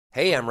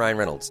Hey, I'm Ryan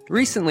Reynolds.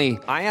 Recently,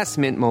 I asked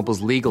Mint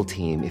Mobile's legal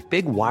team if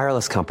big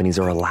wireless companies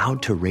are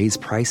allowed to raise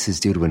prices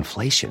due to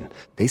inflation.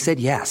 They said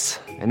yes.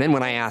 And then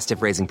when I asked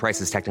if raising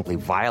prices technically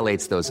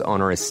violates those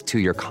onerous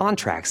two-year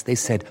contracts, they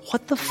said,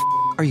 "What the f***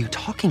 are you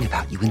talking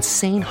about, you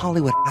insane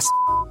Hollywood ass?"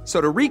 So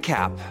to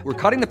recap, we're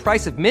cutting the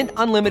price of Mint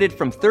Unlimited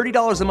from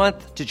 $30 a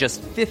month to just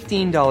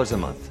 $15 a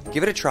month.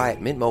 Give it a try at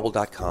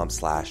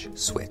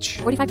mintmobile.com/switch.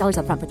 $45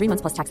 up front for 3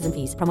 months plus taxes and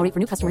fees. Promo rate for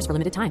new customers for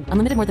limited time.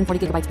 Unlimited more than 40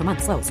 gigabytes per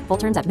month. Slows full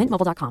terms at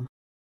mintmobile.com.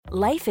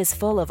 Life is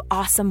full of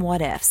awesome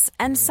what-ifs,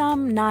 and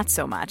some not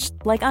so much,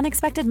 like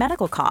unexpected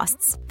medical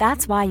costs.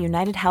 That's why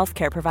United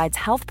Healthcare provides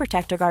Health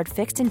Protector Guard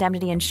fixed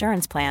indemnity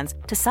insurance plans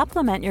to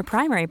supplement your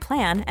primary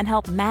plan and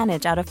help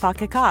manage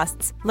out-of-pocket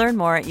costs. Learn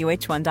more at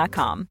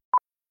uh1.com.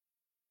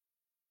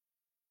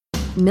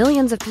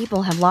 Millions of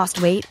people have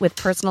lost weight with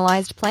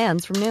personalized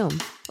plans from Noom.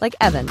 Like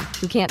Evan,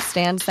 who can't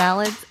stand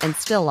salads and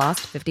still lost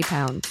 50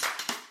 pounds.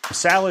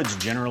 Salads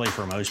generally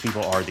for most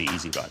people are the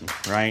easy button,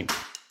 right?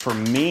 For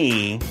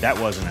me, that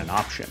wasn't an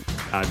option.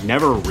 I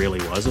never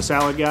really was a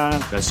salad guy.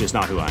 That's just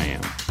not who I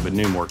am. But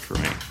Noom worked for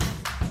me.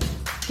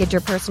 Get your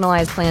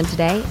personalized plan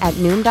today at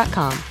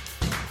Noom.com.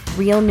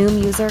 Real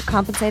Noom user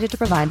compensated to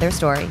provide their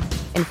story.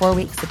 In 4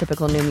 weeks, the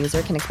typical Noom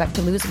user can expect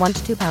to lose 1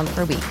 to 2 pounds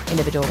per week.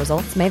 Individual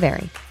results may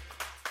vary.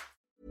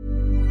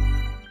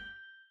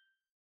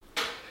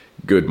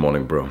 Good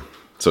morning, bro.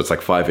 So it's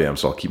like 5 a.m,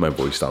 so I'll keep my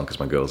voice down because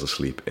my girl's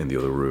asleep in the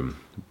other room.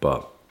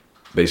 But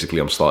basically,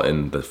 I'm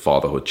starting the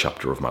fatherhood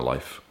chapter of my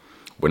life.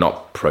 We're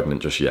not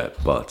pregnant just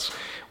yet, but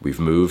we've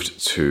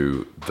moved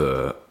to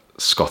the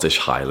Scottish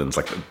Highlands,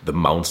 like the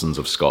mountains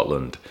of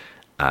Scotland.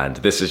 And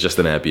this is just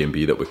an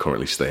Airbnb that we're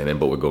currently staying in,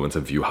 but we're going to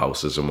view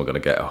houses and we're going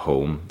to get a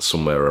home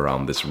somewhere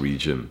around this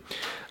region.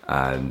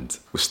 And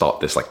we start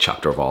this like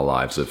chapter of our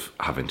lives of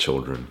having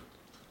children.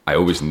 I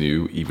always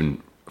knew,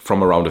 even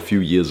from around a few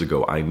years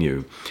ago, I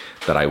knew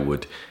that I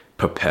would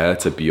prepare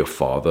to be a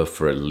father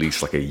for at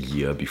least like a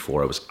year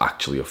before I was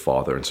actually a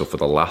father. And so for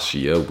the last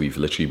year, we've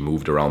literally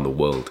moved around the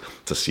world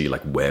to see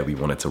like where we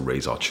wanted to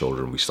raise our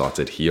children. We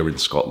started here in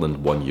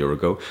Scotland 1 year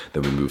ago,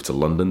 then we moved to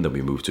London, then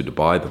we moved to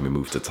Dubai, then we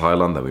moved to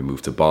Thailand, then we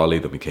moved to Bali,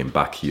 then we came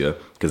back here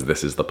because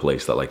this is the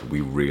place that like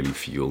we really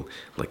feel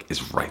like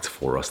is right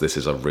for us. This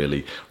is a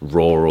really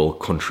rural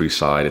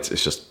countryside. It's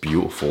just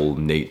beautiful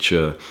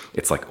nature.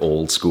 It's like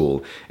old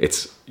school.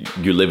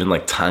 You live in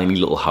like tiny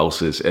little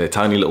houses,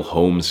 tiny little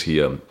homes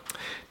here.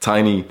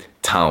 Tiny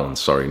towns,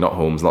 sorry, not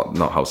homes,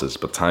 not houses,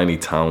 but tiny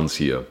towns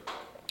here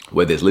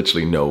where there's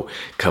literally no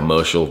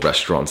commercial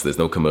restaurants. There's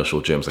no commercial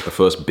gyms. Like the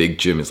first big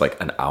gym is like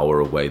an hour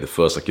away. The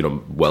first like,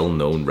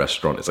 well-known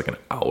restaurant is like an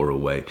hour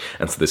away.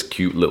 And so there's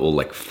cute little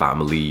like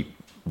family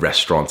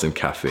restaurants and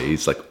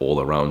cafes like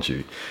all around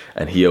you.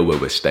 And here where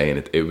we're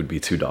staying, it would be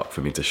too dark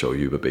for me to show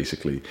you, but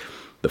basically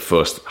the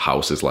first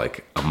house is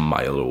like a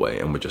mile away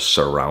and we're just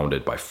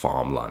surrounded by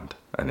farmland.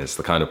 And it's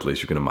the kind of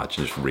place you can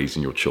imagine just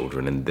raising your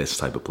children in this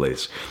type of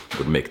place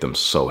would make them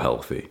so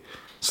healthy.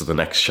 So the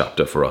next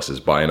chapter for us is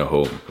buying a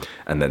home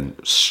and then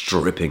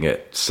stripping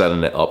it,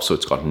 setting it up so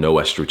it's got no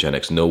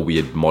estrogenics, no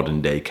weird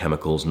modern day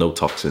chemicals, no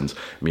toxins.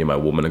 Me and my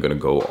woman are going to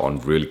go on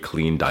really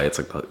clean diets,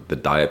 like the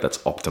diet that's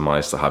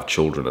optimized to have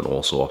children and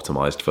also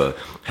optimized for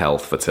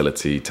health,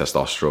 fertility,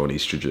 testosterone,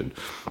 estrogen.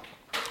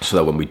 So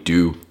that when we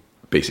do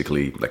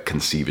basically like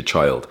conceive a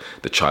child,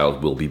 the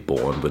child will be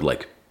born with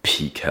like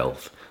peak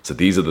health. So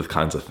these are the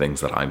kinds of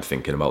things that I'm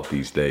thinking about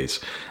these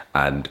days.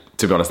 And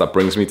to be honest, that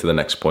brings me to the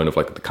next point of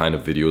like the kind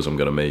of videos I'm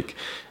going to make.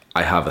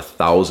 I have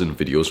 1,000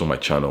 videos on my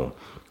channel,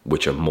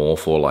 which are more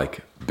for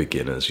like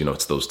beginners.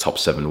 It's those top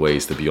 7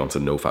 ways to be onto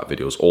no fat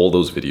videos. All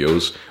those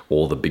videos,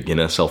 all the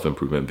beginner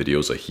self-improvement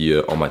videos are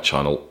here on my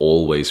channel,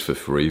 always for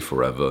free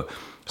forever.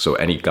 So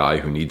any guy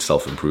who needs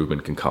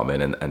self-improvement can come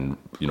in and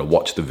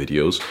watch the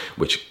videos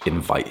which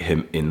invite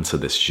him into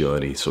this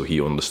journey so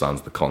he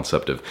understands the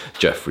concept of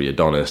Jeffrey,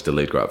 Adonis,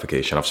 delayed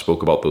gratification. I've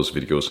spoke about those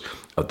videos,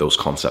 of those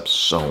concepts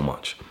so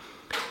much.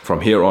 From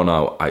here on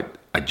out,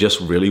 I just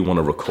really want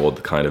to record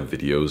the kind of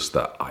videos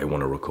that I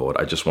want to record.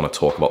 I just want to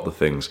talk about the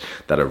things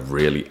that are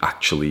really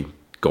actually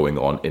going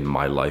on in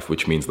my life,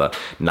 which means that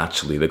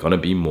naturally they're going to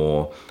be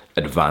more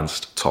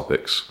advanced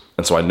topics.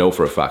 And so I know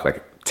for a fact,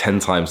 like 10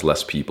 times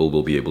less people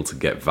will be able to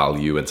get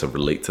value and to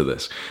relate to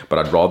this. But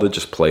I'd rather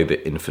just play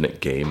the infinite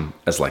game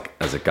as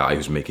a guy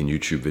who's making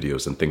YouTube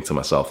videos and think to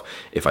myself,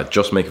 if I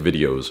just make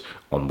videos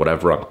on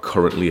whatever I'm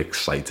currently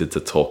excited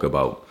to talk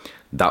about,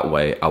 that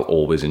way I'll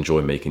always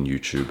enjoy making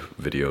YouTube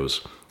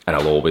videos. And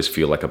I'll always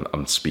feel like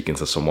I'm speaking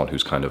to someone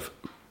who's kind of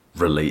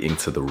relating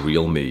to the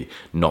real me,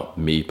 not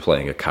me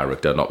playing a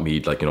character, not me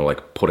like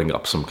putting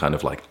up some kind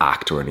of like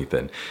act or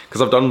anything.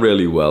 Because I've done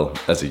really well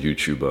as a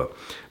YouTuber,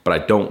 but I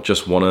don't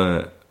just want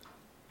to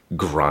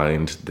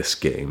grind this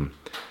game.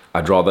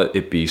 I'd rather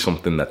it be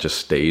something that just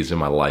stays in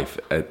my life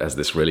as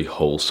this really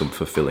wholesome,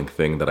 fulfilling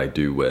thing that I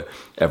do, where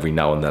every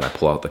now and then I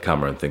pull out the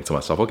camera and think to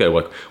myself, okay,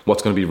 well,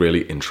 what's going to be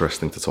really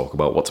interesting to talk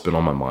about? What's been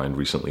on my mind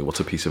recently? What's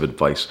a piece of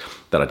advice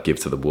that I'd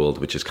give to the world,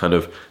 which is kind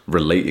of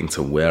relating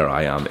to where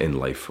I am in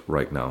life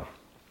right now?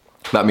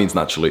 That means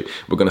naturally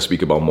we're going to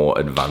speak about more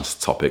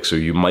advanced topics. So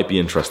you might be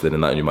interested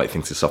in that, and you might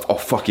think to yourself, oh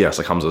fuck yes,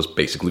 like Hamza's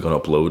basically going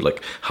to upload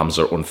like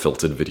Hamza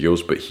unfiltered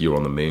videos, but here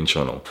on the main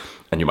channel.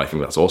 And you might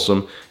think that's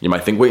awesome. You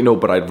might think, wait, no,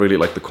 but I'd really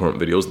like the current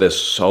videos. There's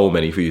so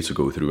many for you to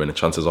go through, and the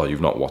chances are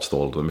you've not watched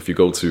all of them. If you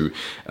go to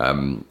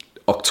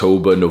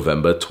October,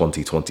 November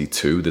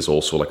 2022, there's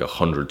also like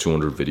 100,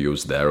 200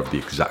 videos there of the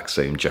exact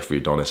same Jeffrey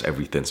Adonis,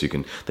 everything. So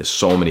there's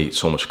so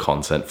much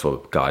content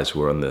for guys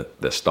who are on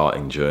their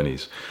starting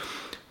journeys.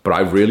 But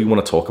I really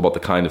want to talk about the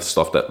kind of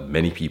stuff that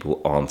many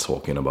people aren't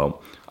talking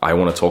about. I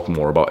want to talk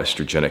more about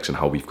estrogenics and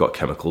how we've got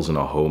chemicals in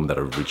our home that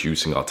are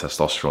reducing our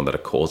testosterone, that are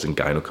causing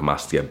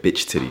gynecomastia,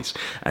 bitch titties.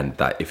 And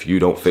that if you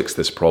don't fix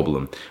this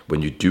problem,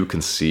 when you do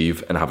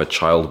conceive and have a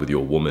child with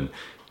your woman,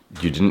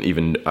 I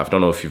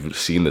don't know if you've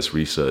seen this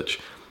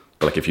research,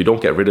 but like if you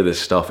don't get rid of this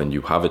stuff and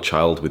you have a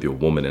child with your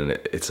woman and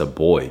it's a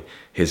boy,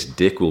 his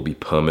dick will be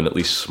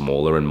permanently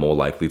smaller and more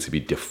likely to be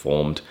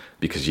deformed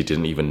because you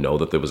didn't even know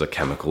that there was a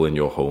chemical in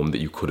your home that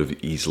you could have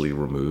easily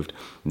removed.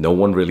 No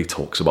one really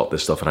talks about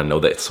this stuff, and I know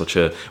that it's such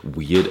a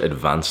weird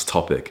advanced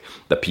topic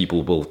that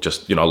people will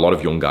just, a lot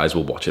of young guys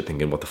will watch it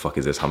thinking, what the fuck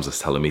is this? Hamza's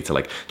telling me to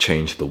like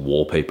change the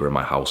wallpaper in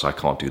my house. I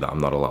can't do that. I'm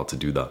not allowed to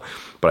do that.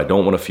 But I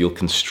don't want to feel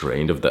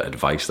constrained of the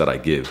advice that I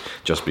give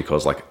just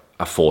because like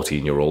a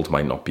 14-year-old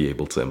might not be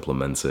able to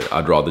implement it.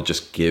 I'd rather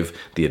just give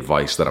the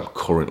advice that I'm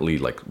currently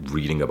like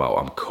reading about,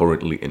 I'm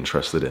currently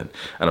interested in.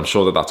 And I'm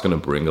sure that that's going to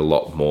bring a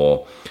lot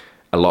more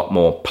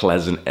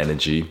pleasant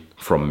energy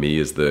from me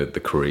as the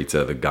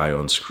creator, the guy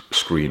on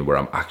screen, where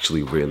I'm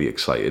actually really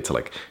excited to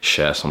like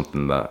share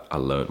something that I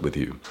learned with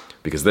you.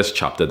 Because this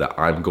chapter that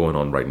I'm going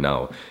on right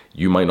now,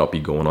 you might not be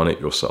going on it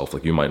yourself.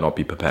 Like you might not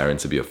be preparing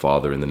to be a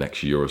father in the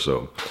next year or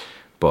so.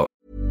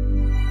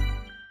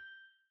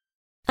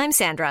 I'm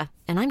Sandra,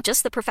 and I'm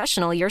just the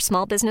professional your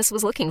small business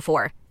was looking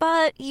for.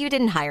 But you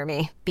didn't hire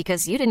me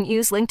because you didn't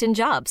use LinkedIn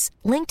Jobs.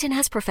 LinkedIn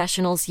has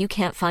professionals you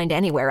can't find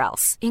anywhere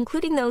else,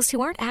 including those who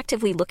aren't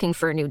actively looking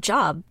for a new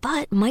job,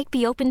 but might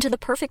be open to the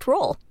perfect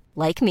role,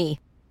 like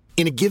me.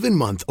 In a given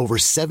month, over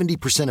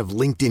 70% of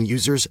LinkedIn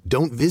users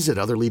don't visit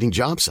other leading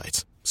job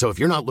sites. So if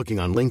you're not looking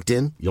on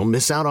LinkedIn, you'll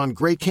miss out on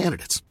great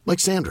candidates like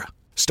Sandra.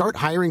 Start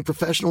hiring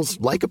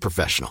professionals like a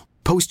professional.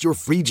 Post your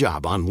free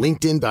job on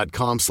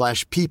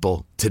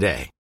linkedin.com/people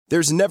today.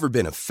 There's never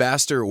been a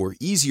faster or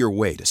easier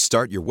way to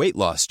start your weight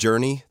loss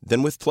journey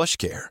than with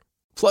PlushCare.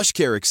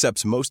 PlushCare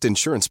accepts most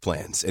insurance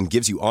plans and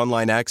gives you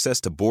online access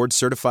to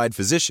board-certified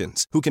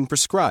physicians who can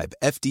prescribe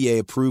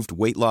FDA-approved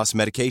weight loss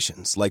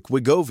medications like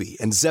Wegovy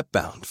and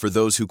Zepbound for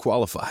those who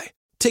qualify.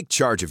 Take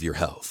charge of your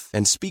health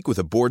and speak with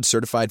a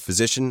board-certified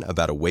physician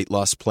about a weight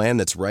loss plan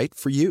that's right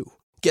for you.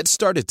 Get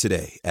started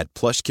today at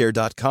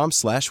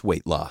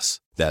plushcare.com/weight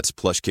loss. That's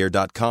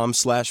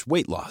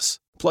plushcare.com/weight loss.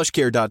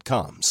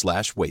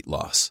 plushcare.com/weight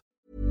loss.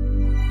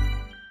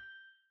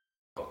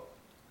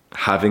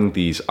 Having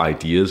these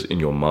ideas in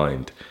your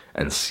mind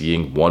and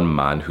seeing one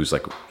man who's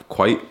like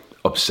quite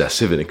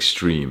obsessive and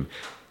extreme,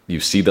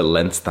 you see the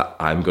lengths that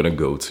I'm going to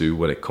go to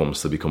when it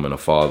comes to becoming a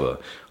father.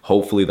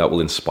 Hopefully that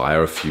will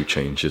inspire a few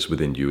changes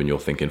within you and you're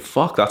thinking,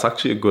 fuck, that's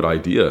actually a good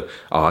idea.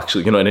 I'll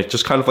actually, and it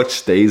just kind of like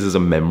stays as a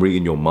memory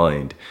in your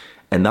mind.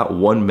 And that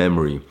one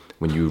memory,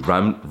 when you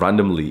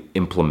randomly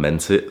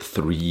implement it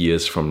 3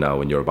 years from now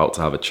when you're about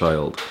to have a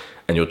child,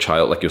 and your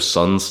child, like your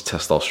son's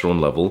testosterone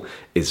level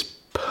is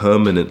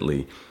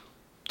permanently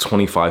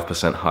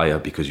 25% higher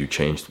because you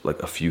changed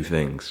like a few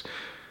things,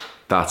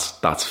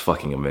 that's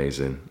fucking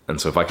amazing. And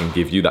so if I can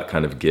give you that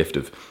kind of gift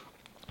of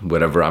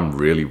whatever I'm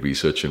really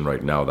researching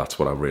right now, that's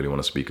what I really want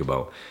to speak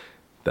about,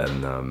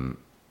 then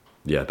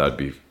yeah, that'd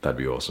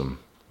be awesome.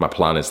 My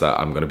plan is that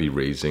I'm going to be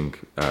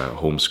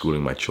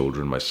homeschooling my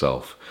children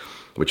myself,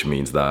 which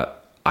means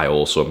that I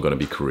also am going to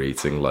be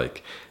creating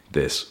like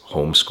this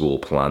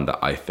homeschool plan that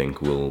I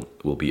think will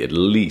be at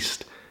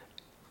least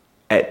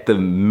at the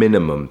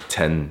minimum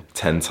 10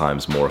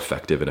 times more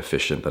effective and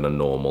efficient than a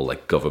normal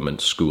like government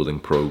schooling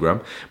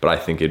program. But I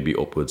think it'd be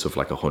upwards of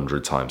like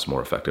 100 times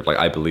more effective. Like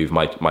I believe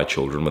my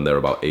children, when they're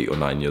about 8 or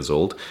 9 years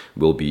old,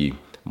 will be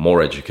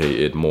more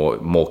educated,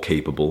 more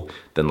capable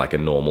than like a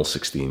normal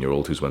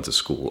 16-year-old who's went to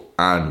school,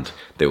 and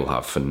they will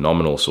have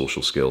phenomenal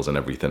social skills and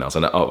everything else.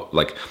 And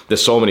like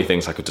there's so many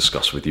things I could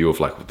discuss with you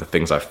of like the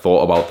things I've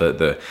thought about,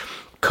 the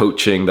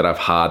coaching that I've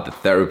had, the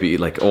therapy,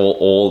 like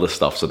all the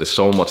stuff. So there's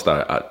so much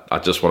that I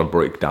just want to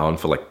break down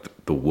for like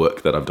the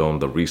work that I've done,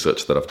 the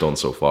research that I've done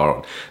so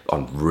far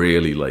on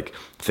really like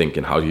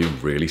thinking, how do you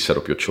really set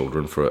up your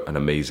children for an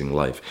amazing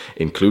life,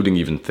 including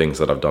even things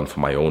that I've done for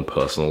my own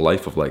personal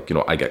life of like,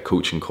 I get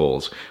coaching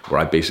calls where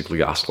I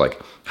basically ask like,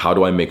 how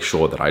do I make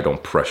sure that I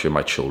don't pressure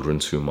my children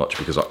too much?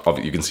 Because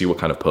you can see what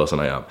kind of person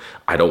I am.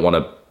 I don't want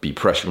to be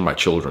pressuring my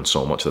children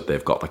so much that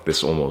they've got like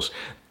this almost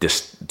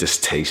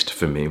distaste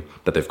for me,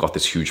 that they've got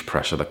this huge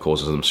pressure that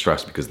causes them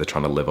stress because they're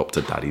trying to live up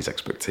to daddy's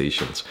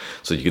expectations.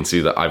 So you can see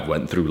that I've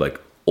went through like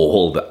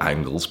all the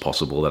angles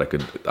possible that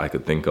I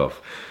could think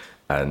of.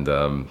 And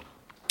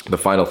the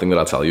final thing that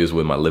I'll tell you is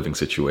with my living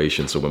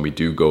situation. So when we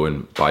do go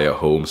and buy a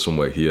home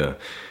somewhere here,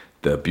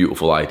 the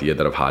beautiful idea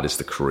that I've had is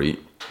to create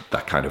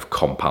that kind of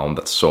compound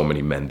that so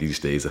many men these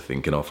days are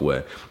thinking of,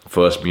 where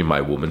first me and my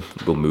woman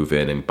will move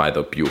in and buy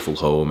the beautiful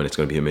home, and it's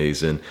going to be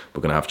amazing.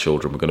 We're going to have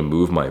children. We're going to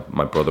move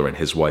my brother and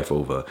his wife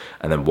over.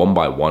 And then one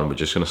by one, we're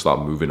just going to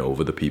start moving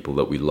over the people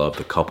that we love,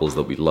 the couples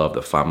that we love,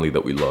 the family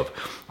that we love.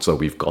 So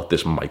we've got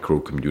this micro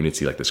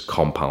community, like this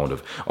compound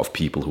of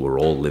people who are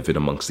all living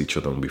amongst each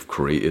other. And we've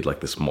created like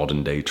this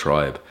modern day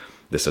tribe,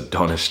 this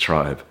Adonis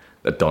tribe,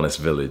 Adonis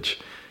village.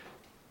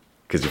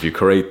 Because if you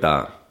create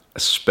that,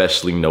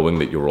 especially knowing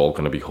that you're all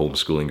going to be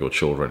homeschooling your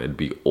children, it'd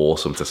be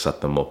awesome to set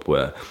them up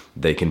where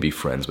they can be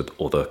friends with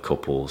other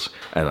couples,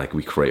 and like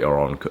we create our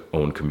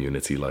own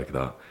community like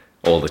that.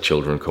 All the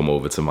children come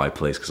over to my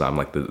place because I'm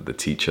like the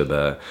teacher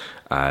there,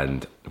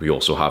 and we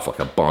also have like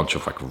a bunch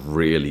of like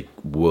really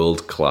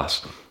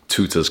world-class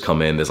tutors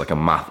come in. There's like a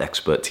math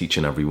expert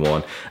teaching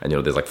everyone, and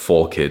there's like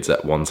 4 kids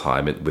at one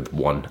time with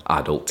one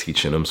adult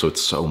teaching them. So it's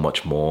so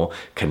much more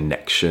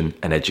connection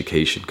and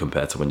education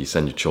compared to when you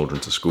send your children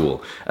to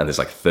school and there's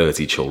like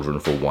 30 children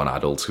for one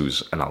adult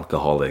who's an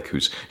alcoholic,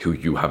 who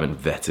you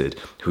haven't vetted,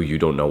 who you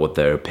don't know what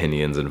their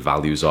opinions and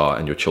values are,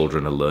 and your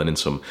children are learning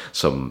some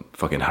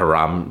fucking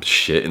haram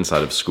shit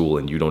inside of school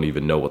and you don't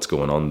even know what's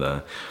going on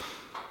there.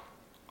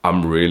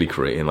 I'm really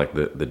creating like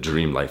the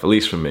dream life, at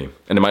least for me.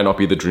 And it might not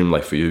be the dream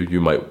life for you. You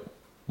might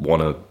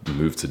want to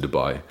move to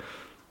Dubai.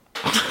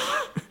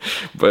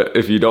 But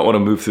if you don't want to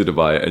move to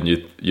Dubai and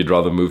you'd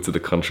rather move to the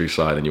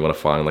countryside and you want to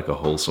find like a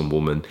wholesome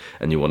woman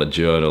and you want to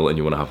journal and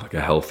you want to have like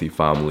a healthy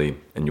family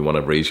and you want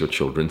to raise your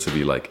children to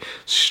be like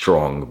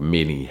strong,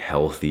 mini,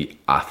 healthy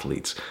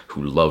athletes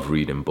who love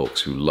reading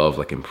books, who love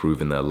like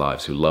improving their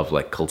lives, who love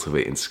like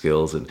cultivating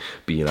skills and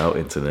being out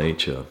into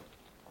nature,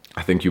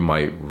 I think you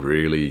might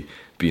really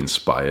be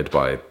inspired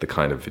by the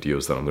kind of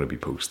videos that I'm going to be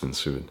posting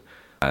soon.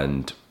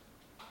 And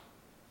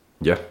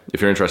yeah, if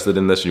you're interested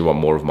in this and you want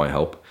more of my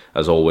help,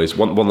 as always,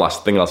 one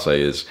last thing I'll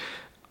say is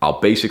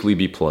I'll basically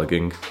be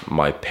plugging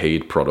my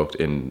paid product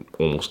in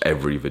almost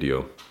every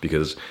video,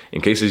 because in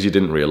cases you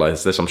didn't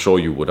realize this, I'm sure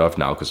you would have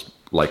now, because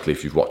likely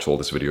if you've watched all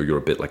this video, you're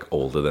a bit like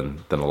older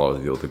than a lot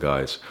of the other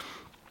guys.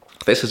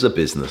 This is a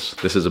business.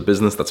 This is a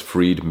business that's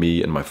freed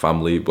me and my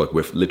family. Like,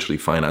 we're literally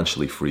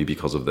financially free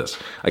because of this.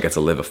 I get to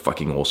live a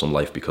fucking awesome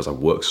life because I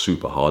work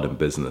super hard in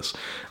business.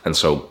 And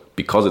so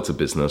because it's a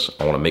business,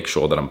 I want to make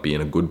sure that I'm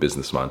being a good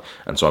businessman.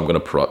 And so I'm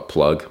going to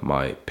plug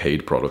my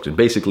paid product in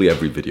basically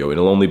every video.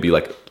 It'll only be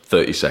like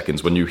 30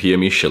 seconds. When you hear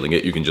me shilling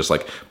it, you can just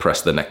like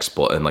press the next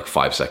button like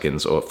 5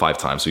 seconds or 5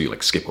 times, so you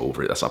like skip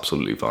over it. That's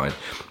absolutely fine.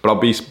 But I'll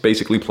be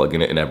basically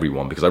plugging it in every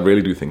one because I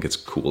really do think it's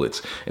cool.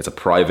 It's a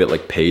private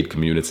like paid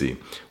community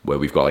where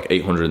we've got like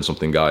 800 and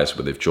something guys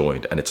where they've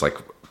joined, and it's like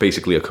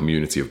basically a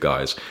community of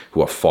guys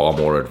who are far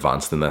more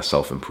advanced in their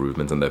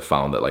self-improvement, and they've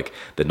found that like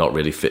they're not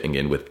really fitting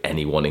in with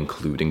anyone,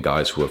 including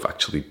guys who have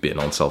actually been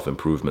on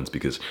self-improvement,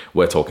 because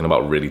we're talking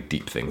about really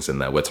deep things in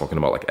there. We're talking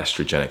about like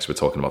estrogenics, we're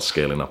talking about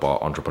scaling up our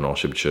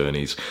entrepreneurship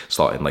journeys,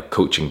 starting like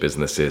coaching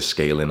businesses,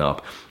 scaling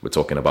up. We're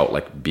talking about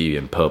like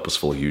being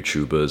purposeful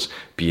YouTubers,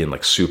 being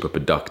like super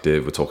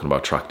productive. We're talking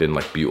about attracting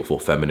like beautiful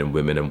feminine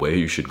women and where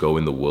you should go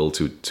in the world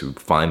to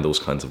find those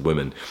kinds of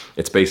women.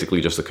 It's basically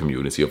just a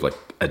community of like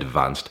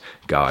advanced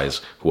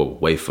guys who are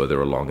way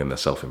further along in their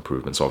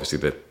self-improvement. So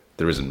obviously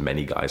there isn't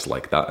many guys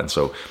like that. And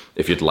so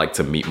if you'd like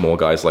to meet more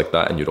guys like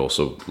that and you'd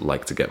also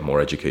like to get more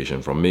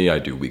education from me, I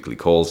do weekly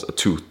calls,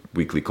 2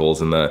 weekly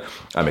calls in there.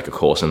 I make a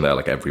course in there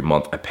like every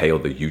month. I pay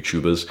other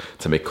YouTubers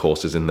to make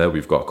courses in there.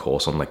 We've got a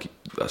course on like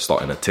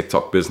starting a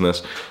TikTok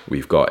business.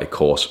 We've got a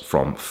course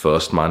from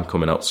First Man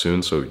coming out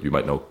soon. So you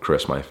might know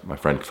Chris, my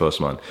friend First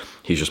Man.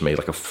 He's just made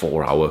like a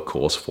 4-hour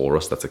course for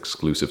us that's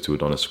exclusive to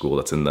Adonis School.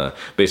 That's in there.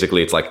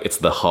 Basically, it's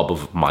the hub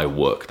of my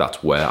work.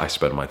 That's where I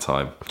spend my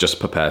time.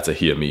 Just prepare to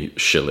hear me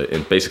shill it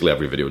in basically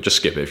every video. Just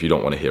skip it if you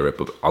don't want to hear it,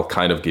 but I'll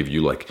kind of give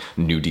you like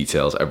new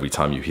details every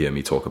time you hear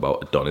me talk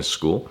about Adonis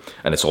School.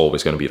 And it's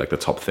always going to be like the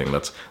top thing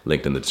that's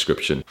linked in the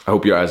description. I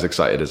hope you're as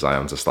excited as I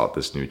am to start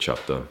this new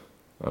chapter,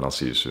 and I'll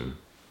see you soon.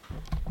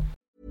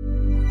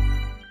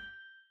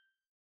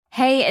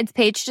 Hey, it's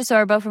Paige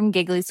DeSorbo from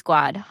Giggly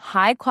Squad.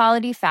 High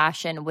quality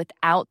fashion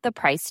without the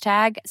price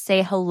tag.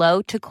 Say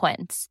hello to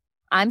Quince.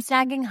 I'm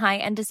snagging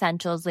high-end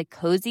essentials like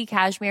cozy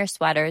cashmere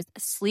sweaters,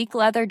 sleek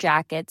leather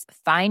jackets,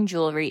 fine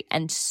jewelry,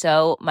 and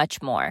so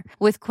much more.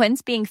 With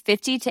Quince being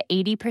 50 to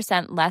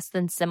 80% less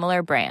than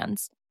similar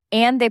brands.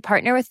 And they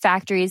partner with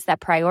factories that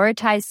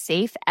prioritize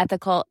safe,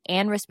 ethical,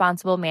 and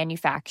responsible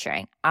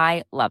manufacturing.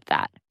 I love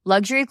that.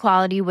 Luxury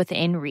quality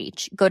within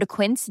reach. Go to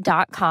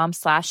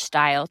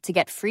quince.com/style to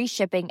get free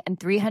shipping and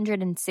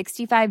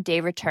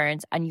 365-day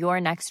returns on your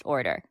next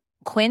order.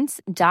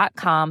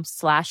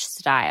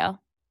 Quince.com/style.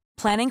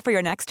 Planning for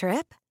your next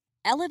trip?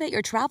 Elevate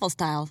your travel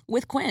style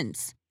with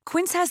Quince.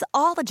 Quince has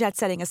all the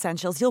jet-setting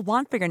essentials you'll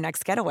want for your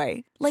next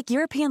getaway, like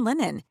European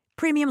linen,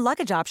 premium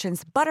luggage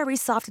options, buttery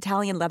soft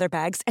Italian leather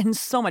bags, and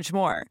so much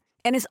more.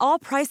 And is all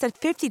priced at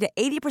 50 to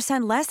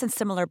 80% less than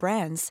similar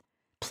brands.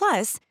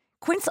 Plus,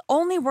 Quince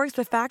only works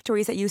with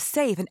factories that use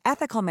safe and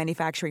ethical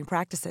manufacturing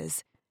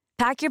practices.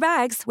 Pack your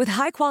bags with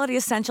high-quality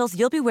essentials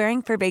you'll be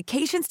wearing for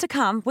vacations to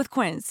come with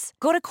Quince.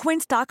 Go to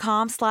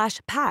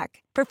quince.com/pack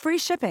for free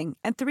shipping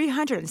and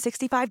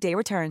 365-day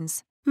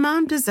returns.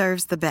 Mom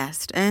deserves the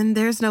best, and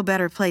there's no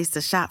better place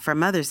to shop for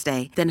Mother's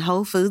Day than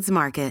Whole Foods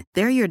Market.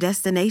 They're your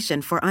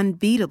destination for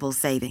unbeatable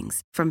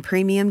savings, from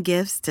premium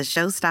gifts to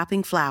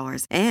show-stopping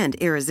flowers and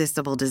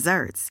irresistible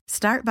desserts.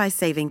 Start by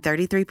saving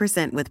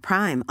 33% with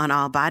Prime on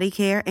all body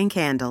care and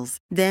candles.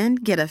 Then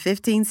get a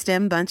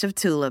 15-stem bunch of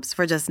tulips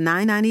for just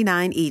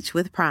 $9.99 each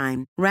with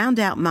Prime. Round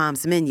out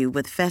Mom's menu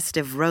with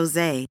festive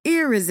rosé,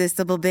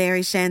 irresistible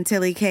berry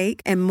chantilly cake,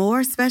 and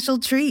more special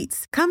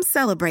treats. Come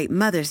celebrate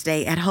Mother's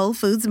Day at Whole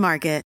Foods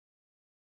Market.